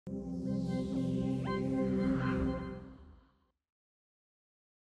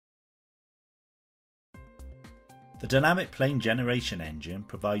The Dynamic Plane Generation engine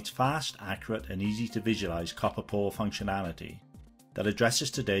provides fast, accurate and easy to visualize copper pour functionality that addresses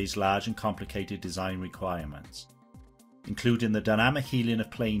today's large and complicated design requirements, including the dynamic healing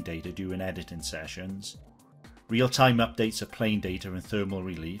of plane data during editing sessions, real-time updates of plane data and thermal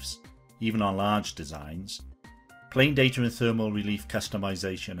reliefs, even on large designs, plane data and thermal relief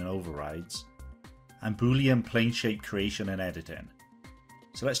customization and overrides, and Boolean plane shape creation and editing.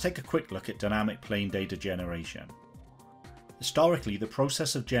 So let's take a quick look at dynamic plane data generation. Historically, the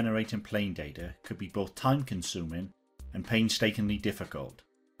process of generating plane data could be both time-consuming and painstakingly difficult.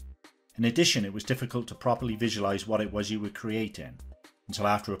 In addition, it was difficult to properly visualize what it was you were creating until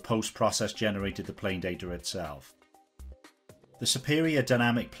after a post-process generated the plane data itself. The superior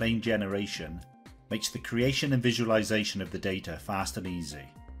dynamic plane generation makes the creation and visualization of the data fast and easy.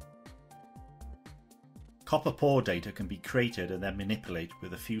 Copper pour data can be created and then manipulated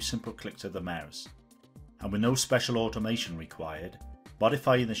with a few simple clicks of the mouse, and with no special automation required,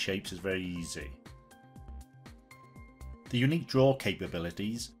 modifying the shapes is very easy. The unique draw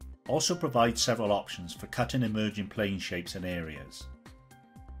capabilities also provide several options for cutting emerging plane shapes and areas.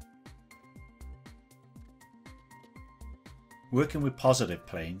 Working with positive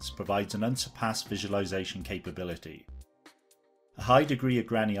planes provides an unsurpassed visualization capability. A high degree of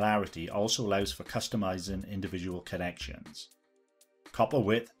granularity also allows for customizing individual connections. Copper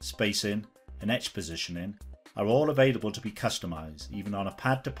width, spacing, and etch positioning are all available to be customized even on a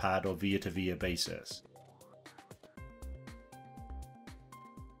pad-to-pad or via-to-via basis.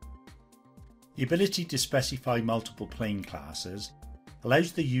 The ability to specify multiple plane classes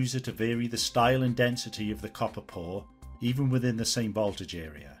allows the user to vary the style and density of the copper pour even within the same voltage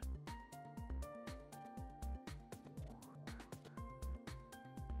area.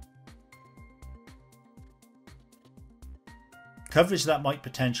 Coverage that might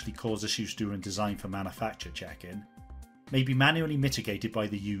potentially cause issues during design for manufacture checking may be manually mitigated by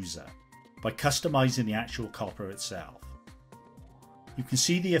the user by customizing the actual copper itself. You can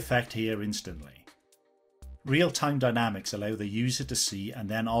see the effect here instantly. Real-time dynamics allow the user to see and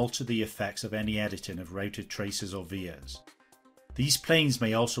then alter the effects of any editing of routed traces or vias. These planes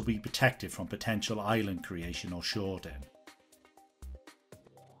may also be protected from potential island creation or shorting.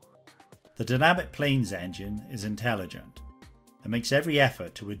 The Dynamic Planes engine is intelligent and makes every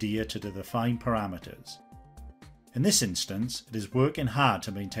effort to adhere to the defined parameters. In this instance, it is working hard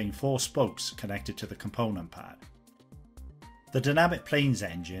to maintain 4 spokes connected to the component pad. The Dynamic Planes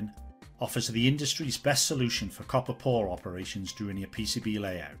engine offers the industry's best solution for copper pour operations during your PCB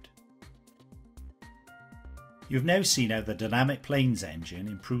layout. You've now seen how the Dynamic Planes engine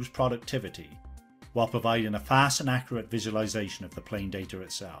improves productivity while providing a fast and accurate visualization of the plane data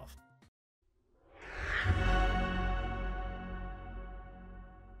itself.